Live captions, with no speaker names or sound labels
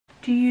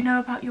Do you know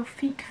about your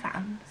feet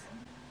fans?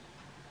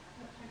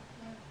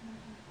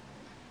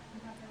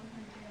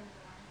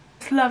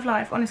 Just love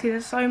life, honestly.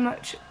 There's so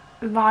much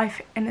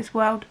life in this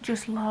world.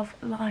 Just love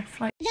life.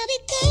 Like, there'll be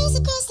girls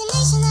across the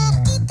nation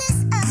that'll eat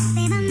this up.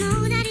 Babe, I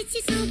know that it's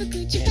your soul, but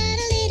could you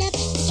bottle it up?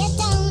 Get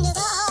down to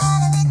the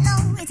heart of it. No,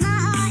 it's my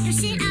heart. Your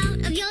shit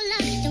out of your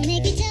luck. Don't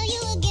make me tell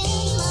you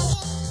again.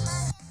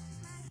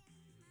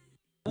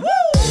 Woo!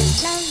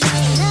 Love,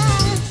 love,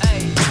 love.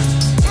 Hey.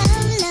 Love,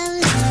 love, love,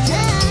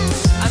 love.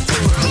 I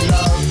do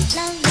love.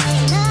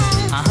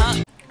 Love, love,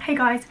 love. Hey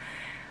guys.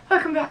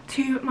 Welcome back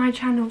to my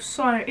channel.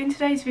 So in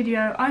today's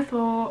video I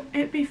thought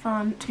it'd be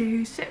fun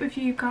to sit with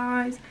you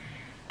guys,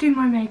 do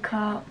my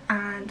makeup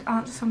and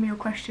answer some of your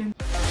questions.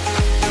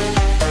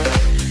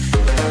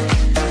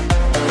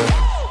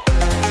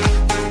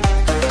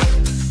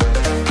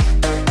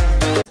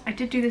 I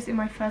did do this in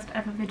my first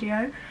ever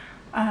video,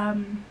 but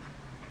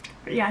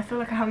yeah, I feel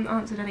like I haven't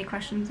answered any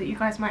questions that you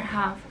guys might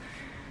have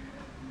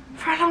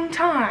for a long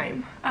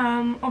time,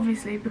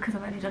 obviously because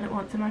I've only done it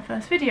once in my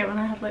first video and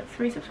I had like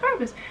 3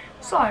 subscribers.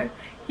 So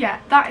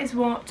yeah, that is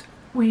what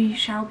we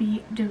shall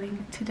be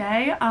doing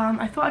today.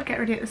 I thought I'd get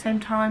ready at the same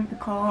time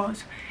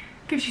because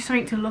it gives you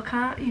something to look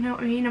at, you know what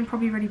I mean? I'm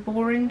probably really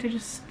boring to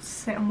just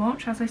sit and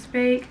watch as I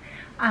speak,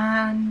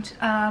 and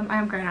I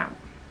am going out.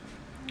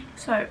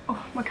 So,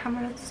 oh, my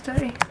camera is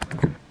dirty.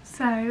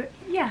 So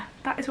yeah,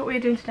 that is what we're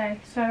doing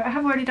today. So I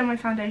have already done my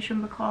foundation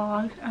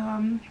because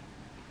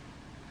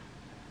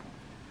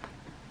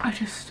I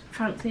just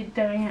fancied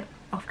doing it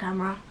off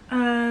camera.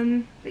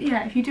 But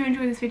yeah, if you do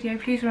enjoy this video,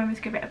 please remember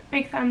to give it a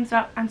big thumbs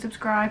up and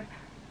subscribe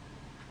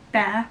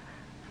there.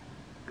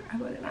 I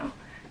got it now.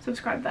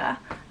 Subscribe there.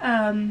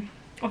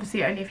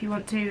 Obviously only if you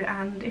want to,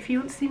 and if you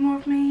want to see more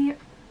of me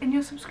in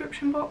your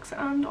subscription box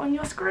and on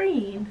your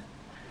screen.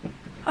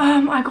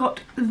 I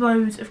got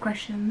loads of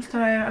questions,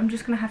 so I'm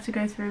just gonna have to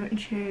go through and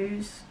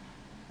choose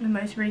the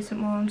most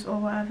recent ones or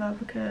whatever,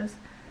 because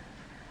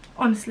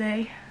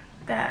honestly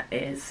there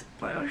is,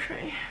 wait, I'll show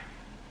you.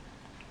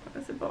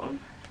 Where's the bottom?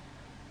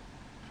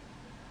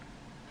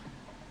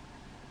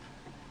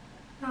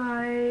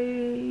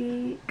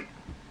 Like,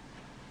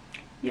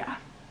 yeah.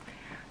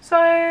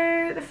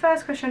 So the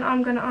first question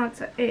I'm going to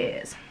answer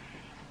is,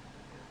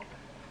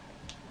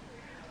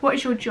 what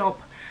is your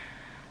job?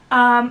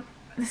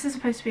 This is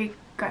supposed to be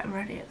getting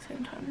ready at the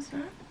same time, isn't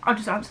it? I'll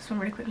just answer this one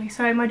really quickly.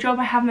 So my job,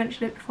 I have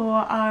mentioned it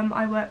before,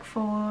 I work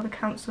for the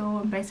council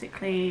and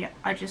basically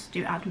I just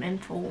do admin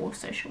for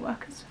social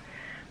workers,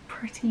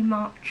 pretty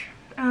much.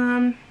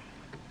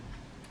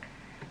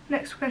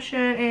 Next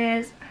question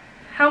is,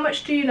 how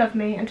much do you love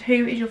me and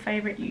who is your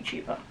favourite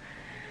YouTuber?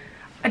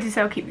 I did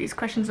say I'll keep these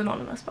questions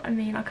anonymous, but I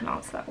mean I can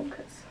answer that one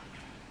because,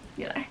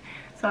 you know.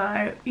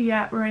 So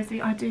yeah,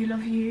 Rosie, I do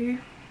love you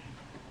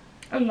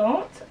a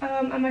lot.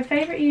 And my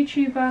favourite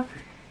YouTuber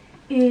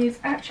is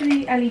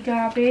actually Ellie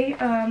Darby.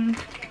 I've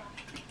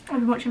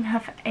been watching her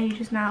for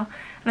ages now,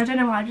 and I don't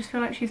know why, I just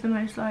feel like she's the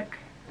most like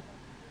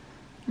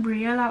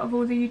real out of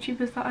all the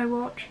YouTubers that I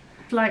watch.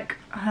 Like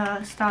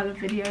her style of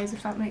videos,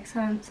 if that makes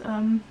sense.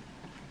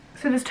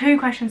 So there's 2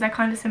 questions, they're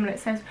kind of similar. It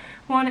says,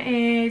 one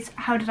is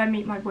how did I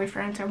meet my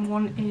boyfriend, and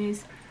one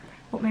is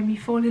what made me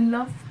fall in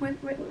love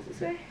with, wait, what does it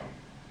say?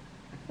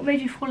 What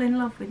made you fall in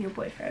love with your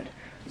boyfriend?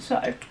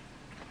 So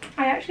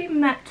I actually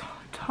met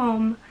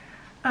Tom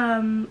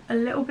a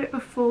little bit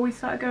before we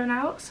started going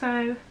out.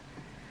 So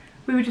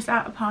we were just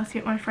at a party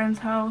at my friend's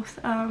house,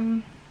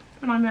 and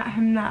I met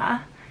him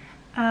there.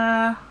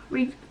 I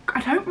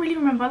don't really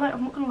remember, like,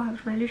 I'm not gonna lie, I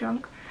was really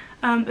drunk.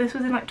 But this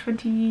was in like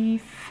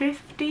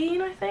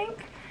 2015, I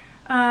think.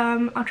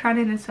 I'll try and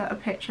insert a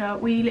picture.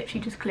 We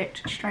literally just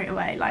clicked straight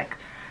away. Like,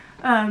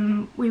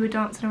 we were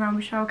dancing around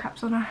with shower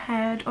caps on our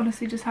head,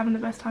 honestly just having the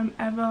best time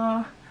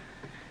ever.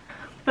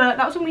 But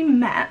that was when we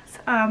met,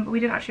 but we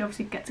didn't actually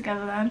obviously get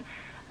together then.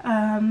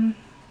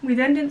 We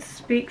then didn't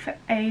speak for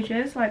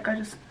ages. Like, I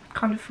just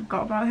kind of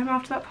forgot about him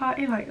after that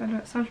party. Like, I know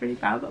it sounds really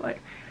bad, but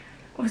like,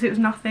 obviously it was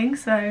nothing,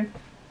 so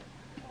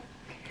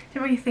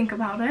didn't really think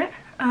about it.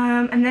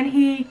 And then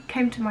he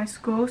came to my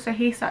school, so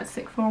he started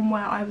sixth form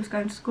where I was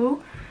going to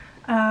school.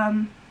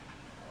 And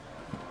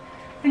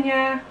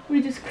yeah,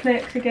 we just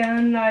clicked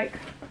again, like,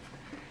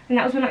 and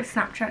that was when like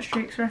Snapchat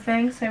streaks were a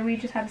thing, so we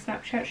just had a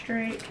Snapchat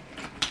streak.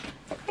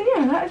 And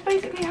yeah, that is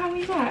basically how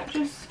we met,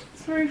 just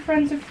through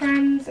friends of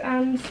friends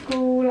and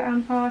school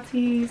and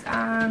parties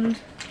and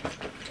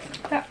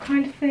that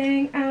kind of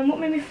thing. And what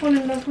made me fall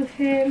in love with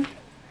him?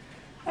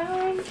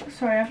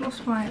 Sorry, I've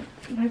lost my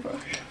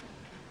brush.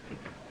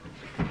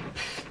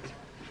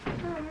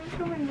 I'm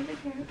filming the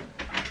video.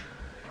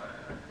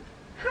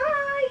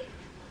 Hi!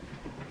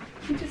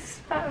 You just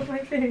spat on my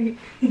food.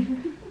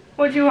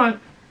 What do you want?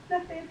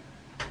 Nothing.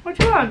 What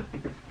do you want?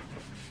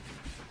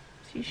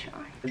 She's shy.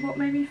 What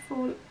made me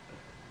fall...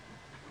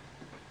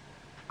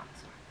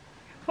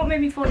 What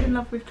made me fall in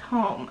love with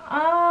Tom?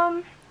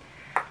 I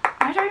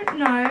don't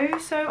know.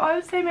 So I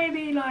would say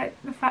maybe like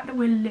the fact that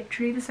we're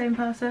literally the same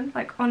person.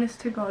 Like, honest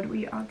to God,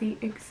 we are the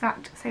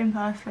exact same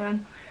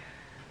person.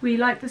 We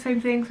like the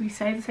same things, we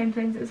say the same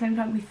things at the same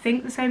time, we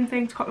think the same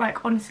things.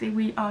 Like, honestly,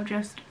 we are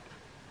just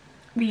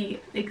the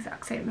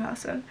exact same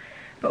person.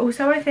 But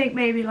also I think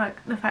maybe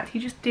like the fact he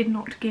just did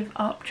not give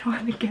up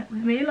trying to get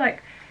with me.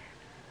 Like,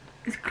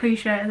 as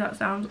cliche as that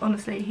sounds,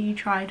 honestly, he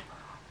tried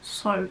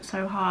so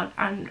hard,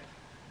 and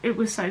it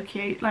was so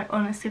cute. Like,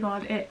 honest to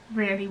God, it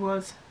really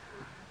was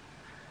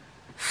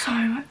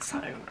so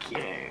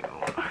cute.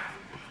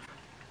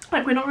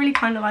 Like, we're not really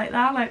kind of like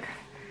that. Like,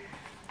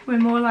 we're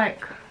more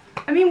like,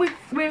 I mean, we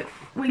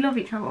love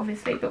each other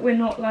obviously, but we're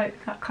not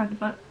like that kind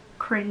of like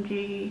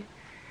cringy,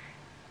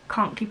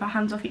 can't keep our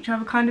hands off each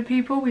other kind of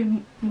people.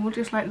 We more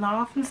just like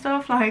laugh and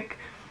stuff. Like,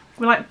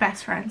 we're like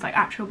best friends, like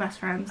actual best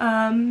friends.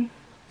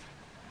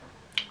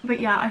 But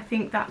yeah, I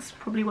think that's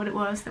probably what it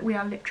was, that we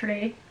are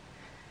literally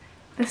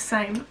the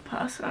same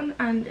person,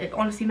 and it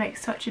honestly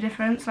makes such a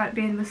difference, like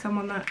being with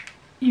someone that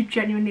you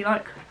genuinely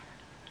like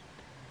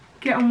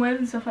get on with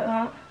and stuff like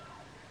that.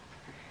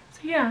 So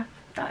yeah,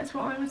 that is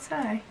what I would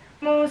say.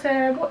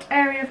 Also, what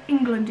area of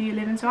England do you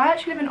live in? So I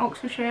actually live in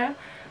Oxfordshire.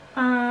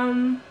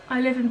 I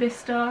live in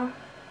Bicester.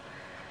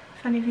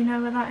 If any of you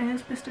know where that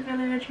is, Bicester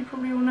Village, you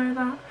probably all know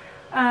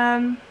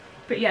that.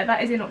 But yeah,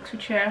 that is in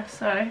Oxfordshire,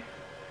 so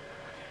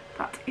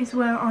that is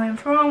where I am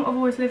from. I've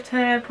always lived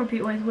here, probably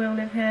always will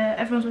live here.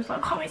 Everyone's always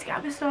like, I can't wait to get out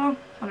of Bicester. I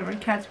don't really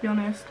care, to be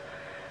honest.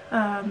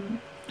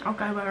 I'll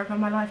go wherever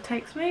my life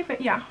takes me,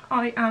 but yeah,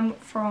 I am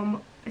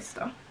from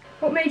Bicester.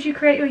 What made you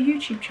create your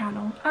YouTube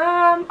channel?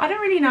 I don't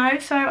really know.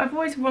 So I've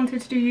always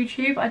wanted to do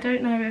YouTube. I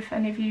don't know if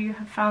any of you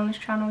have found this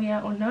channel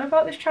yet or know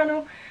about this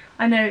channel.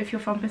 I know if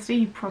you're from Bicester,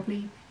 you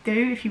probably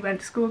do if you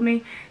went to school with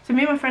me. So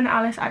me and my friend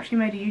Alice actually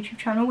made a YouTube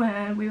channel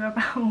when we were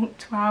about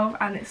 12,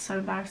 and it's so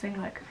embarrassing.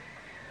 Like,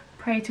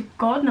 pray to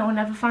God no one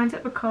ever finds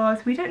it,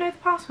 because we don't know the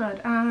password,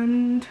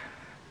 and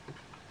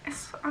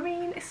I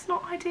mean, it's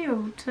not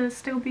ideal to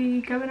still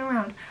be going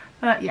around.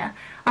 But yeah,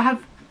 I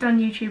have done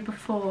YouTube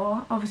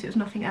before. Obviously it was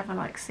nothing ever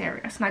like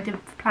serious, and I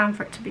didn't plan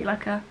for it to be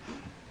like a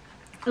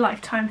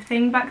lifetime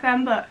thing back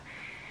then, but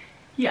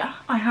yeah,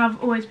 I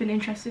have always been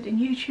interested in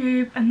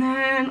YouTube. And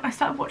then I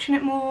started watching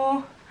it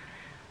more,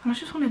 and I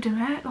just want to do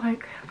it.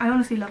 Like, I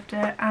honestly loved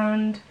it,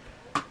 and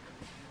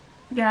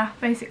yeah,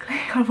 basically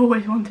I've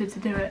always wanted to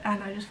do it,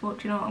 and I just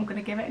thought, you know what, I'm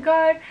gonna give it a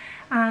go.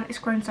 And it's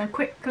grown so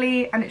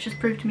quickly, and it's just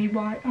proved to me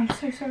why. I'm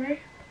so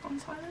sorry, I'm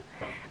silent.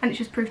 And it's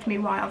just proved to me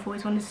why I've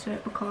always wanted to do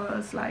it,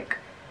 because like,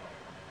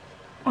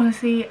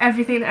 honestly,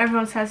 everything that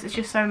everyone says is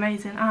just so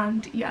amazing,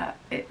 and yeah,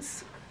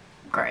 it's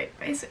great.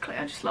 Basically,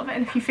 I just love it,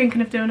 and if you're thinking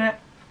of doing it,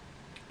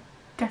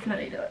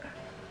 definitely do it.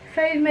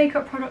 Favourite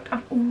makeup product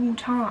of all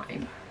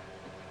time?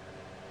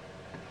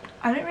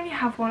 I don't really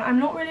have one. I'm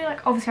not really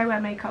like, obviously I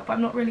wear makeup, but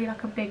I'm not really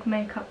like a big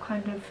makeup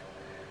kind of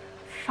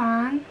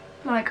fan.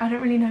 Like, I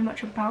don't really know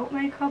much about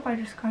makeup. I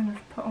just kind of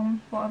put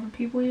on what other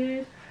people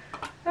use.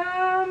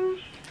 Yeah,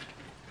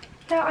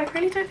 I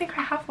really don't think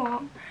I have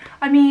one.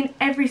 I mean,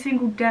 every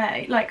single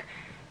day, like,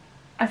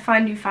 I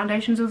find new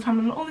foundations all the time.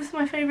 I'm like, oh, this is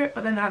my favourite,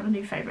 but then I have a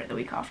new favourite the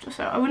week after.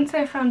 So I wouldn't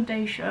say a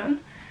foundation.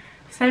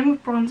 Same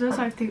with bronzers.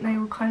 I think they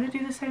will kind of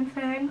do the same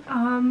thing.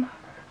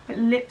 But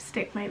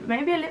lipstick,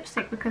 maybe a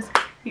lipstick, because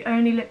the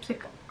only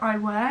lipstick I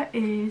wear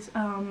is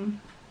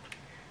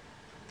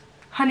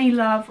Honey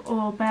Love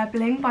or Bare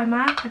Bling by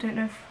MAC. I don't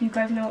know if you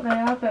guys know what they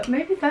are, but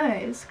maybe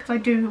those, because I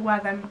do wear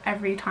them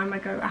every time I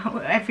go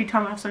out. Every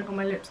time I have something on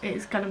my lips,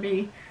 it's gonna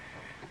be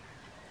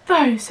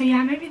those. So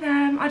yeah, maybe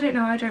them. I don't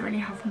know, I don't really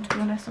have them, to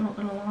be honest, I'm not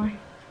gonna lie.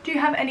 Do you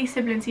have any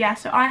siblings? Yeah,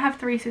 so I have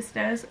 3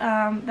 sisters. They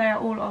are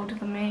all older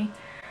than me.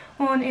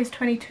 One is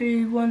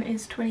 22, one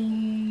is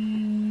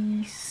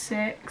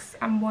 26,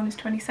 and one is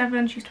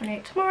 27. She's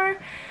 28 tomorrow.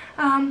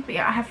 But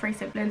yeah, I have 3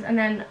 siblings, and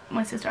then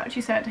my sister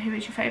actually said, who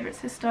is your favourite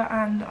sister?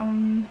 And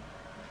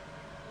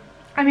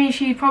I mean,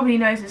 she probably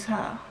knows it's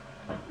her.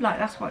 Like,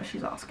 that's why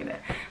she's asking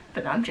it.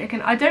 But no, I'm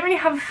joking. I don't really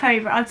have a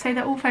favourite. I'd say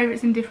they're all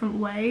favourites in different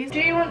ways. Do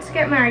you want to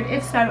get married?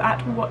 If so,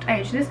 at what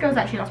age? This girl's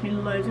actually asked me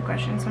loads of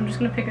questions, so I'm just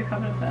going to pick a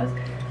couple of hers.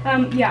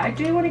 Yeah, I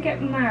do want to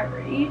get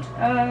married.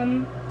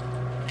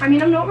 I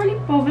mean, I'm not really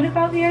bothered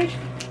about the age,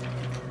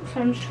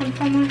 so I'm just trying to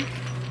find my...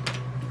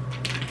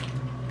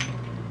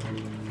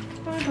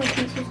 Oh, my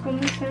pencil's gone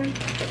missing.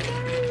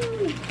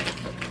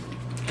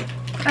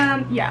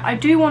 No! Yeah, I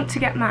do want to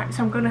get married,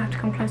 so I'm going to have to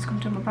come close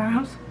to my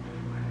brows.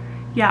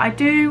 Yeah, I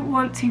do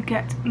want to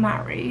get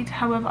married.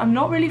 However, I'm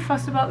not really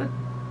fussed about the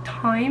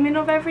timing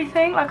of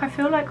everything. Like, I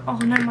feel like... Oh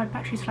no, my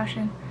battery's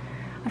flashing.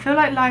 I feel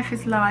like life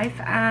is life,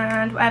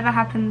 and whatever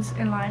happens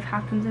in life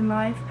happens in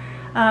life.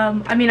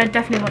 I mean, I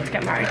definitely want to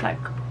get married, like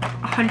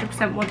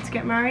 100% want to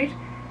get married,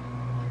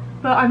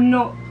 but I'm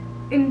not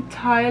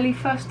entirely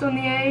fussed on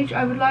the age.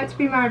 I would like to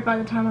be married by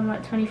the time I'm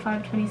like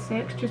 25,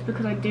 26, just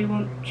because I do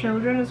want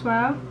children as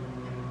well.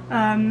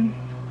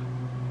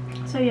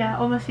 So yeah,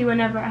 obviously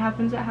whenever it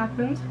happens,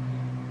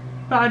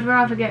 but I'd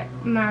rather get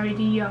married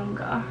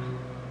younger.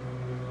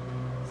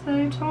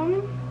 So Tom,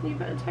 you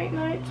better take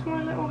note to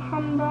my little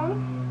hun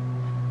bun.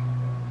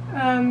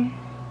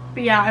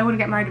 But yeah, I want to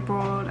get married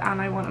abroad,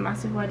 and I want a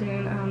massive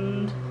wedding,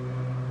 and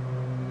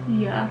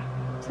yeah,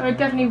 so So I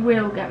definitely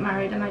will get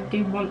married, and I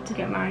do want to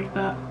get married,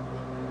 but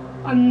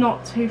I'm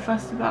not too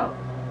fussed about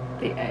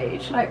the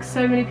age. Like,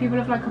 so many people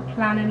have like a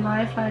plan in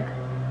life, like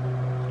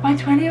by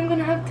 20 I'm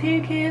gonna have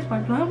 2 kids, by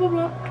blah blah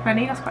blah.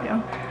 20, that's quite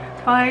young.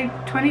 By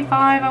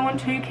 25 I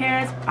want 2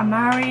 kids, I'm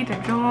married, a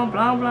job,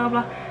 blah blah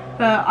blah.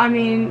 But I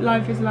mean,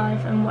 life is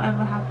life, and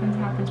whatever happens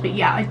happens. But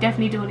yeah, I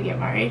definitely do want to get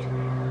married,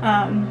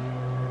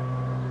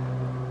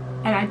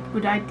 and I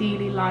would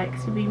ideally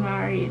like to be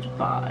married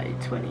by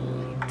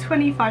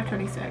 25,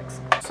 26.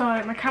 So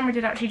my camera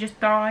did actually just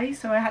die,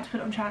 so I had to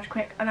put it on charge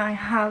quick, and I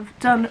have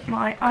done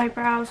my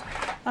eyebrows.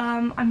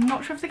 I'm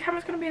not sure if the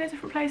camera's going to be in a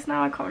different place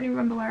now. I can't really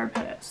remember where I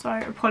put it, so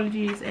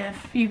apologies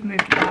if you've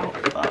moved about,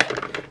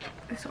 but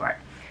it's alright.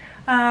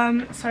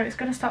 So it's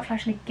going to start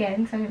flashing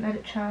again because I didn't let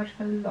it charge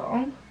for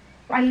long.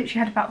 I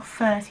literally had about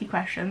 30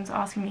 questions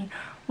asking me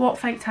what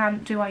fake tan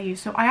do I use.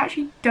 So I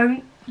actually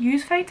don't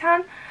use fake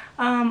tan.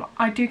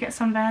 I do get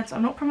sunbeds.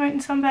 I'm not promoting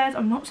sunbeds.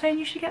 I'm not saying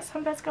you should get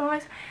sunbeds,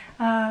 guys.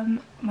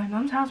 My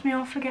mum tells me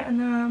off for getting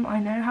them. I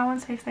know how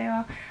unsafe they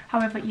are.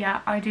 However,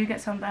 yeah, I do get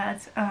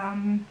sunbeds.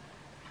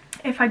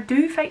 If I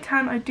do fake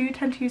tan, I do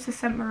tend to use the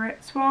St.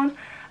 Moritz one.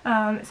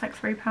 It's like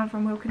 £3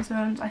 from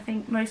Wilkinson's. I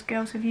think most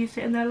girls have used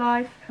it in their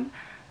life.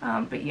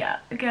 But yeah,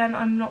 again,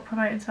 I'm not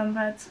promoting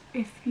sunbeds.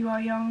 If you are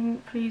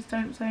young, please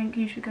don't think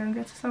you should go and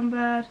get a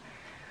sunbed.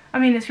 I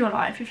mean, it's your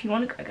life. If you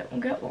want to go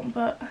get one,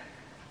 but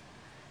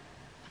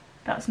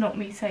that's not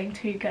me saying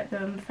to get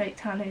them. Fake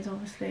tan is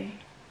obviously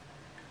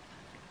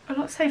a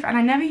lot safer. And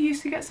I never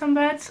used to get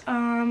sunbeds.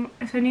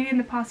 It's only in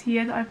the past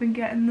year that I've been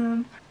getting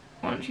them.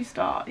 Once you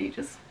start, you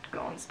just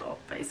can't stop,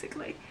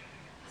 basically.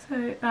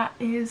 So that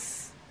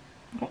is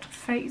what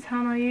fake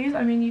tan I use.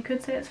 I mean, you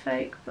could say it's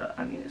fake, but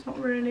I mean, it's not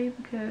really,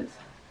 because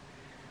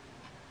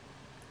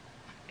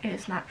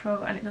it's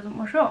natural and it doesn't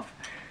wash off.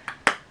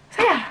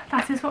 So yeah,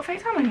 that is what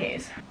fake tan I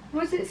use.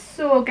 Was it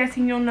sore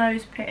getting your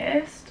nose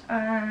pierced,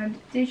 and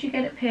did you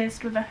get it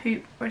pierced with a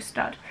hoop or a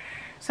stud?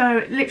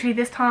 So literally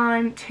this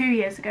time 2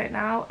 years ago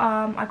now,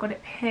 I got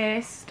it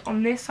pierced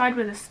on this side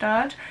with a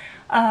stud.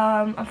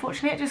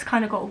 Unfortunately it just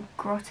kind of got all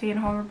grotty and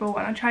horrible,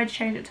 and I tried to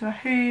change it to a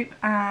hoop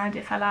and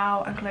it fell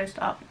out and closed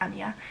up, and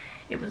yeah,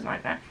 it was a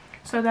nightmare.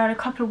 So then a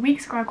couple of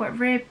weeks ago I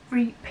got it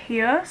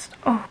re-pierced.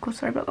 Oh god,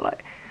 sorry about the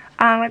light.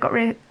 And I got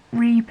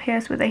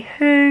re-pierced with a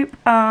hoop.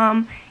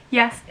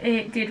 Yes,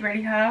 it did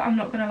really hurt. I'm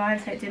not gonna lie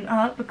and say it didn't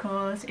hurt,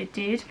 because it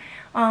did.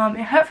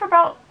 It hurt for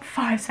about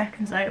 5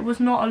 seconds though. It was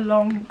not a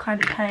long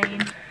kind of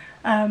pain.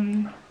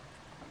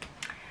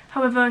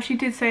 However, she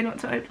did say not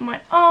to open my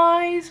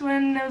eyes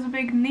when there was a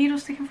big needle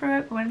sticking through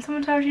it, but when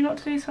someone tells you not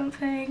to do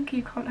something,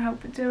 you can't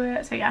help but do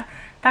it. So yeah,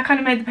 that kind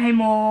of made the pain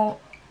more,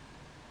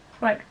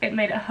 like, it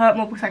made it hurt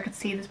more because I could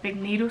see this big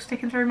needle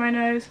sticking through my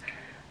nose.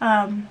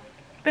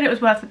 But it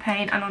was worth the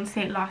pain, and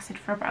honestly it lasted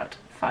for about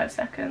 5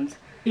 seconds.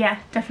 Yeah,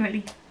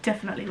 definitely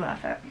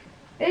worth it.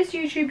 Is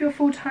YouTube your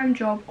full-time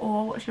job,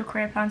 or what's your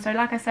career plan? So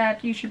like I said,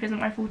 YouTube isn't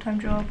my full-time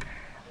job.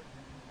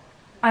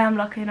 I am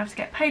lucky enough to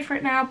get paid for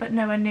it now, but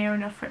nowhere near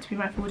enough for it to be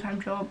my full-time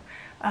job.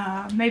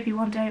 Maybe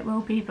one day it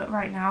will be, but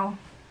right now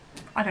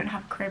I don't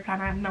have a career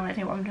plan. I have no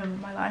idea what I'm doing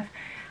with my life.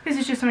 This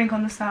is just something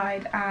on the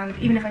side, and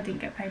even if I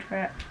didn't get paid for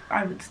it,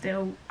 I would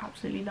still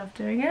absolutely love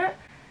doing it.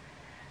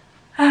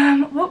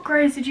 What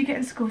grades did you get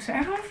in school? So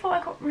everyone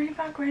thought I got really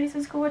bad grades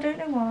in school. I don't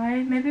know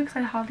why. Maybe because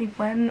I hardly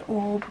went,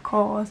 or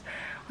because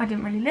I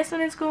didn't really listen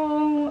in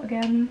school.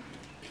 Again,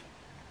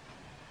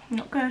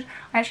 not good.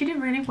 I actually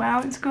did really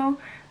well in school.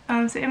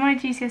 So in my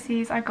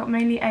GCSEs I got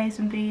mainly A's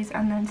and B's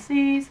and then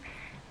C's.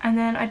 And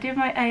then I did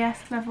my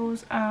AS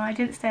levels. I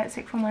didn't stay at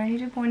sixth form, I only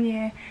did 1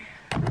 year.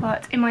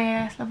 But in my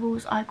AS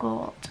levels I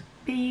got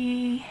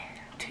B,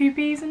 2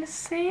 B's and a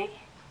C,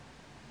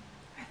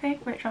 I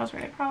think, which I was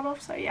really proud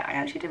of. So yeah, I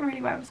actually did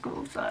really well in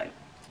school. So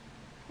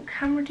what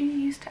camera do you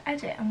use to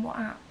edit, and what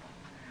app?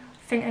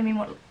 I think I mean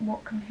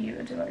what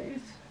computer do I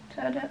use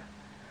to edit?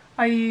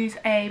 I use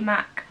a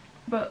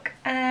MacBook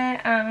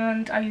Air,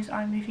 and I use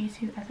iMovie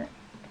to edit.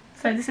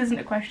 So this isn't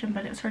a question,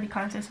 but it was really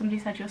kind. So somebody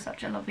said you're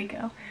such a lovely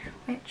girl,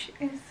 which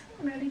is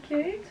really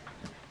cute.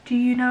 Do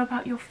you know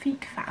about your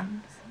feet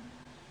fans?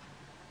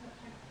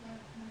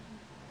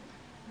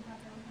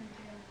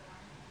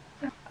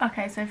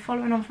 Okay, so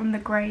following on from the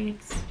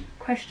grades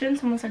question,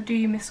 someone said, do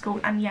you miss school?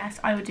 And yes,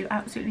 I would do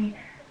absolutely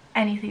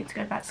anything to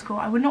go back to school.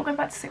 I would not go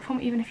back to sixth form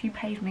even if you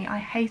paid me. I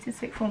hated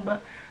sixth form,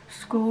 but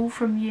school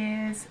from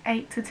years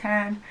 8 to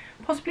 10,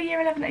 possibly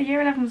year 11. Year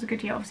 11 was a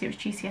good year. Obviously it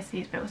was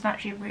GCSEs, but it was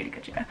actually a really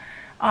good year.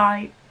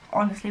 I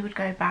honestly would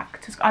go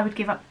back to school. I would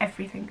give up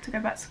everything to go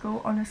back to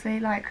school, honestly.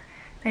 Like,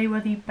 they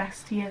were the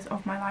best years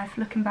of my life.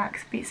 Looking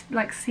back,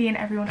 like seeing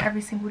everyone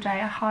every single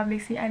day. I hardly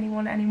see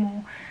anyone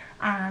anymore,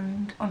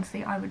 and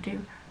honestly I would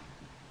do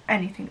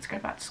anything to go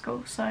back to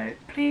school. So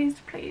please,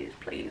 please,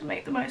 please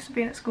make the most of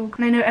being at school.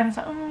 And I know everyone's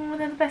like, oh,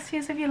 they're the best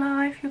years of your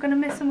life, you're gonna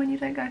miss them when you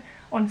don't go.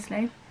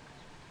 Honestly,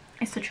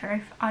 it's the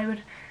truth. I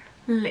would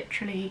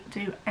literally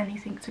do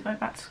anything to go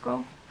back to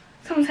school.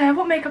 Someone said,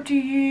 what makeup do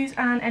you use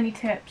and any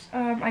tips?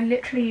 I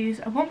literally use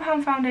a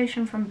 £1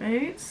 foundation from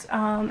Boots.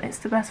 It's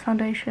the best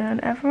foundation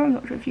ever. I'm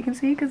not sure if you can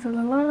see because of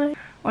the light.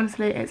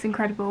 Honestly, it's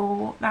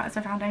incredible. That is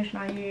the foundation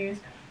I use.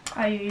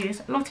 I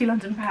use Lottie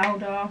London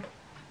powder.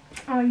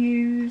 I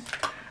use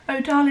Oh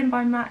Darling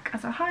by MAC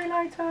as a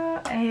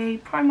highlighter. A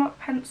Primark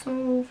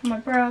pencil for my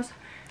brows.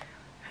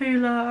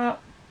 Hoola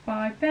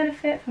by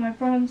Benefit for my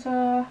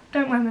bronzer.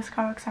 Don't wear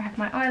mascara because I have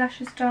my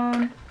eyelashes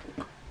done.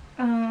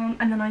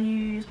 And then I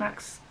use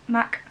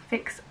MAC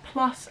Fix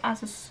Plus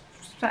as a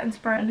setting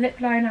spray. And lip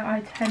liner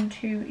I tend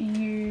to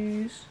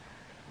use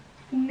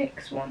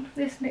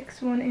this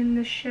NYX one in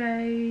the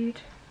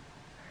shade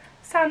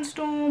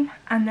Sandstorm,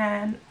 and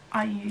then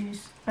I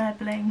use Bare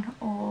Bling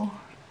or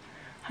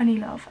Honey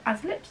Love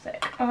as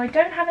lipstick. I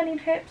don't have any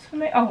tips for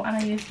me. Oh, and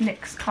I use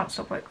NYX Can't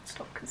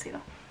Stop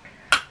Concealer.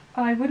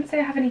 I wouldn't say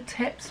I have any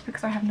tips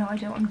because I have no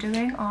idea what I'm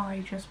doing.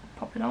 I just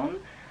pop it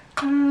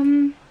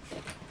on.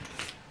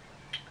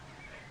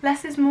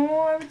 Less is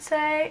more, I would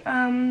say.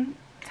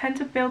 Tend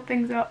to build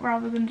things up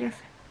rather than just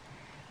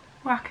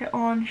whack it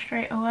on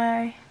straight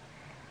away.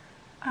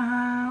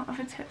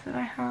 Other tips that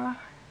I have,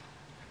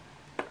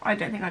 I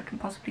don't think I can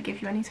possibly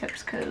give you any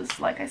tips because,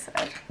 like I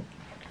said,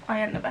 I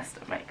am the best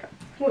at makeup.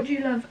 What do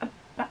you love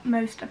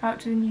most about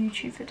doing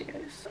YouTube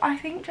videos? I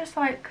think just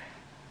like,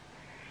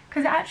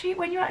 because actually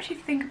when you actually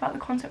think about the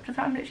concept of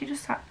that, I'm literally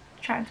just sat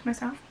chatting to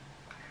myself.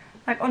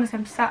 Like honestly,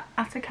 I'm sat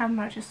at a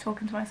camera just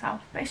talking to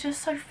myself, but it's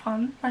just so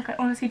fun. Like I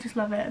honestly just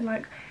love it. And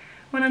like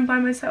when I'm by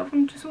myself,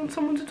 I just want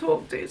someone to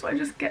talk to, so I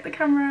just get the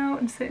camera out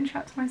and sit and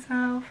chat to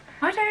myself.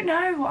 I don't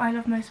know what I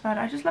love most about it.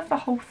 I just love the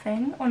whole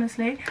thing,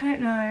 honestly. I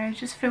don't know,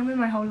 just filming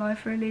my whole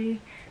life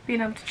really, being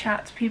able to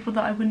chat to people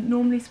that I wouldn't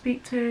normally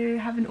speak to,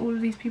 having all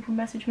of these people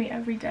message me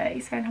every day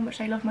saying how much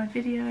they love my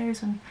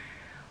videos and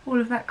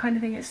all of that kind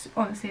of thing. It's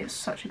honestly, it's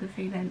such a good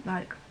feeling.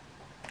 Like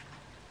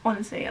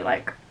honestly,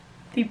 like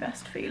the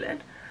best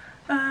feeling.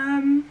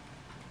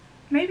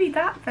 Maybe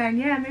that then,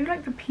 yeah, maybe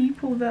like the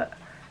people that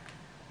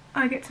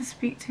I get to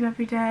speak to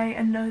every day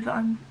and know that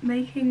I'm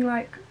making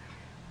like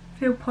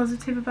feel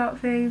positive about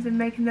things and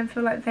making them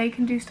feel like they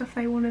can do stuff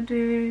they want to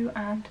do.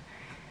 And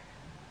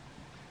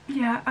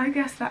yeah, I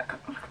guess that,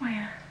 look at my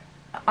hair.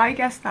 I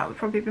guess that would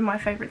probably be my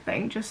favourite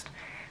thing, just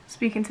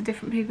speaking to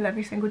different people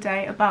every single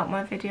day about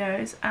my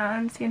videos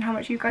and seeing how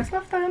much you guys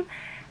love them.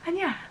 And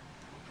yeah.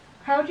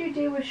 How do you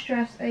deal with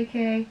stress,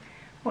 aka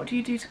what do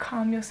you do to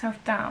calm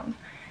yourself down?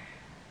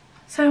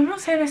 So I'm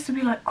not saying this to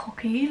be like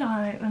cocky,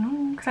 like,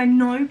 because I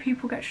know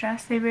people get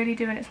stressed, they really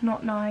do, and it's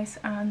not nice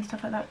and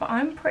stuff like that, but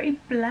I'm pretty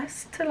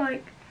blessed to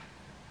like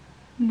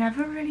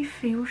never really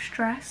feel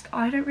stressed.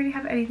 I don't really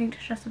have anything to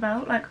stress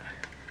about. Like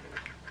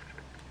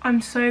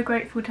I'm so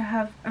grateful to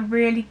have a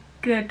really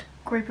good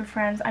group of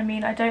friends. I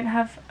mean, I don't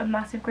have a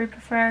massive group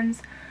of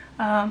friends.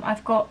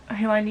 I've got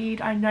who I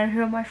need. I know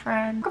who are my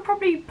friends. I could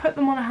probably put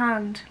them on a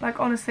hand. Like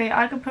honestly,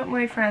 I could put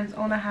my friends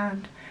on a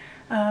hand.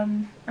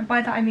 And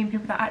by that I mean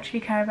people that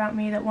actually care about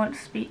me, that want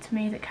to speak to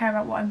me, that care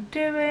about what I'm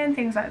doing,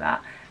 things like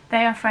that.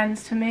 They are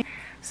friends to me.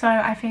 So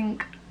I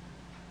think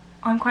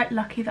I'm quite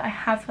lucky that I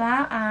have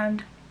that,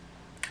 and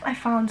I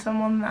found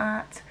someone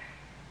that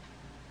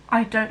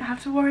I don't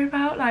have to worry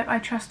about. Like I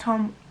trust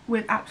Tom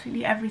with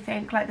absolutely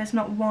everything. Like there's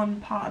not one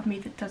part of me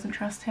that doesn't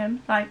trust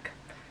him. Like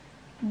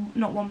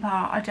not one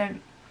part. I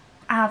don't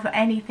have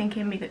anything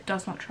in me that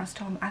does not trust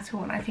Tom at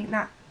all, and I think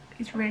that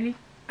is really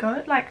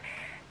good. Like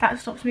that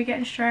stops me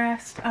getting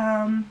stressed.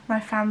 My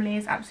family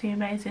is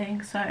absolutely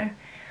amazing, so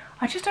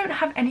I just don't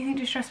have anything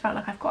to stress about.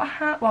 Like I've got a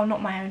house, well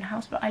not my own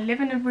house, but I live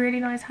in a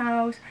really nice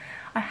house.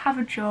 I have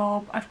a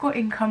job, I've got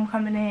income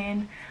coming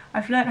in,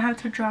 I've learnt how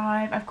to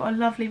drive, I've got a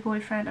lovely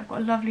boyfriend, I've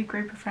got a lovely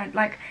group of friends.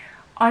 Like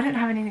I don't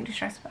have anything to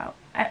stress about.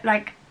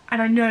 Like,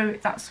 and I know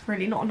that's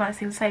really not a nice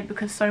thing to say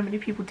because so many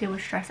people deal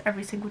with stress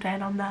every single day,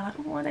 and I'm there like,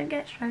 oh, I don't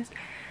get stressed.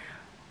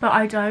 But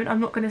I don't. I'm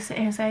not going to sit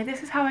here and say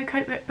this is how I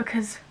cope with it,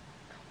 because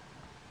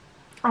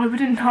I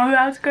wouldn't know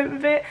how to cope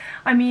with it.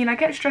 I mean, I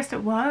get stressed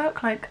at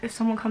work, like if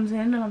someone comes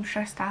in and I'm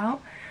stressed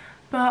out,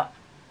 but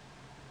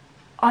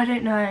I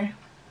don't know.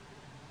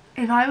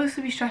 If I was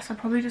to be stressed, I'd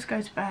probably just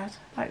go to bed.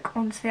 Like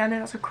honestly, I know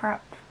that's a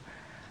crap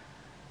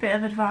bit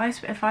of advice,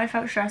 but if I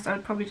felt stressed, I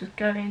would probably just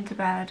go into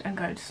bed and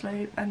go to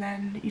sleep, and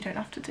then you don't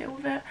have to deal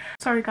with it.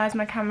 Sorry guys,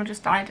 my camera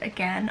just died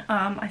again.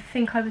 I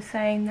think I was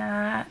saying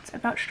that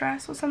about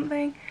stress or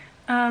something.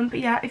 But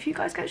yeah, if you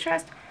guys get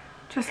stressed,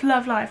 just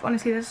love life.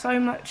 Honestly, there's so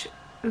much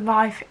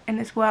life in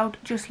this world.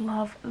 Just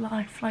love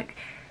life. Like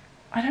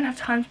I don't have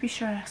time to be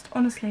stressed.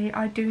 Honestly,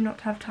 I do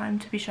not have time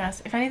to be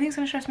stressed. If anything's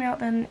gonna stress me out,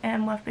 then it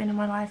ain't worth being in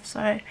my life.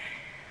 So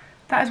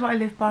that is what I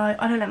live by.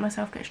 I don't let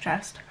myself get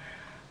stressed.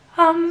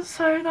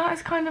 So that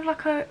is kind of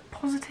like a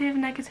positive,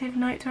 negative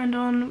note to end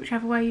on,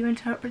 whichever way you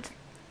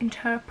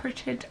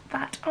interpreted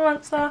that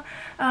answer.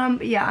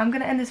 But yeah, I'm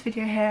gonna end this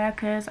video here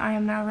because I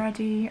am now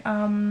ready.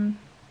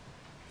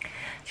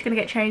 Just gonna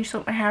get changed,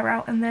 sort my hair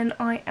out, and then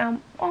I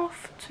am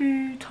off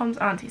to Tom's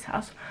auntie's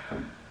house.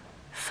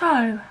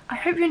 So, I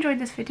hope you enjoyed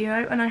this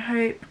video, and I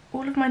hope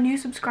all of my new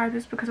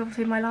subscribers, because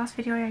obviously in my last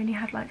video I only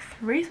had like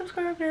 3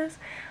 subscribers,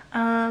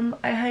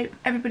 I hope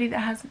everybody that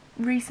has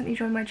recently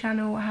joined my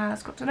channel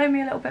has got to know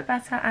me a little bit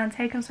better and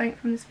taken something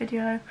from this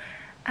video.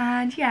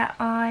 And yeah,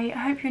 I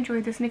hope you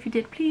enjoyed this, and if you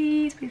did,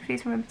 please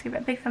remember to give it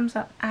a big thumbs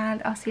up,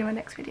 and I'll see you in my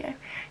next video.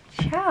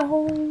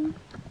 Ciao!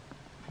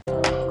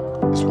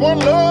 It's one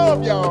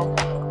love, y'all,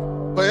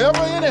 forever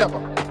and ever.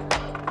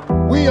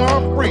 We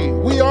are free,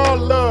 we are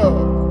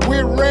love,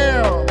 we're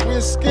round,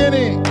 we're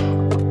skinny,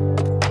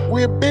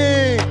 we're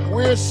big,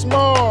 we're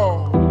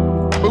small,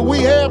 but we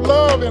have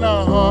love in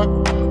our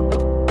heart,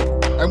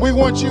 and we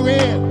want you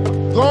in,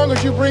 as long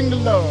as you bring the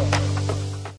love.